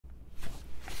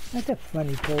That's a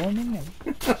funny poem, isn't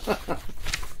it?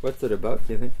 What's it about,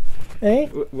 do you think? Eh?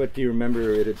 What do you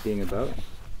remember it being about?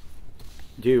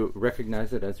 Do you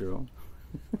recognize it as your own?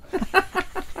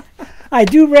 I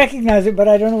do recognize it, but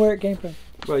I don't know where it came from.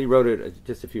 Well, you wrote it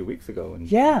just a few weeks ago, in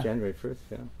January 1st,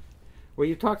 yeah. Well,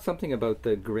 you talked something about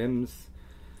the Grimm's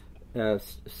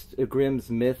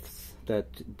myths,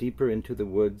 that deeper into the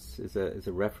woods is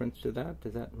a reference to that.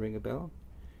 Does that ring a bell?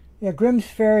 Yeah, Grimm's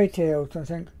fairy tales, I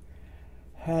think,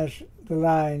 has the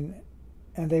line,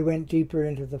 and they went deeper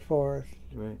into the forest.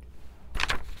 Right.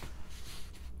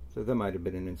 So that might have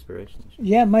been an inspiration.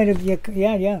 Yeah, might have.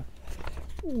 Yeah.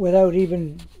 Without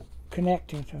even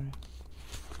connecting to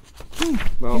it.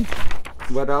 Well,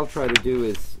 what I'll try to do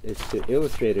is to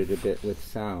illustrate it a bit with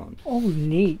sound. Oh,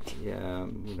 neat. Yeah,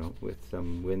 with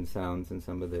some wind sounds and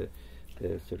some of the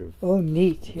sort of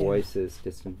neat voices,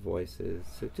 distant voices.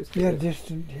 So just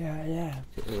distant. Yeah.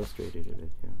 To illustrate it a bit.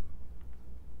 Yeah.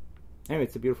 Anyway,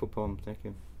 it's a beautiful poem. Thank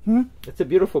you. It's a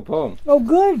beautiful poem. Oh,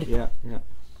 good. Yeah.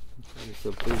 I'm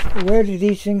so pleased. Where do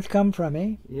these things come from,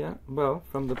 eh? Yeah, well,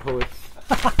 from the poets.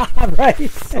 Right.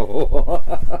 So,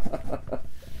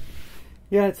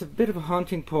 yeah, it's a bit of a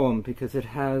haunting poem because it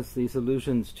has these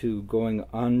allusions to going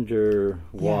under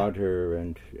water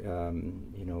and,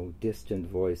 distant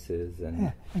voices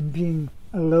and being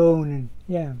alone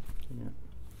Yeah.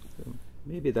 So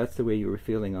maybe that's the way you were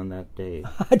feeling on that day.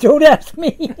 Don't ask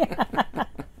me.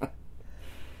 I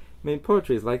mean,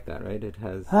 poetry is like that, right? It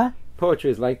has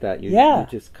poetry is like that. It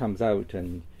just comes out,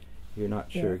 and you're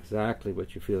not sure exactly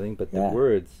what you're feeling, but the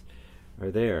words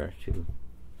are there to.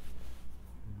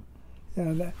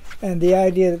 And the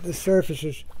idea that the surface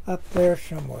is up there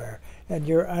somewhere, and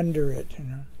you're under it,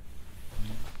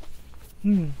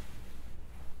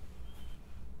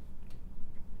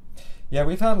 Yeah,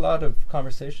 we've had a lot of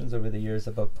conversations over the years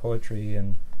about poetry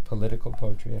and political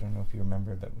poetry. I don't know if you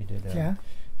remember, but we did a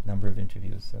number of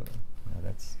interviews. So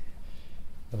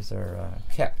those are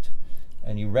kept,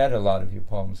 and you read a lot of your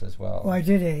poems as well. Oh, I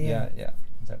did it. Yeah.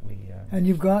 That we. And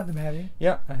you've got them, have you?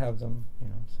 Yeah, I have them.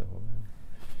 So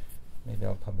maybe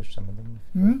I'll publish some of them.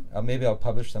 Maybe I'll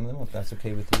publish some of them if that's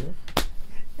okay with you.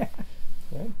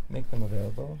 Yeah, make them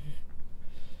available.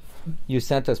 You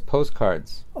sent us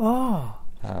postcards. Oh.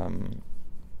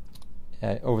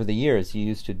 Over the years, you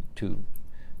used to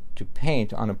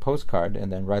paint on a postcard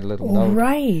and then write a little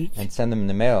note and send them in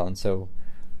the mail, and so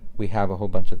we have a whole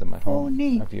bunch of them at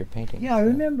home of your paintings. Yeah, I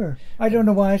remember. I don't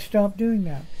know why I stopped doing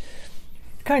that.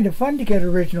 It's kind of fun to get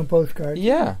original postcards.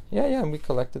 Yeah, and we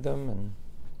collected them, and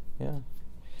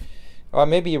or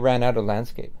maybe you ran out of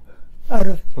landscape. Out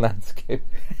of landscape.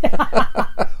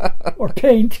 Or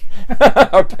paint.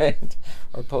 Or paint.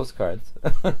 Or postcards.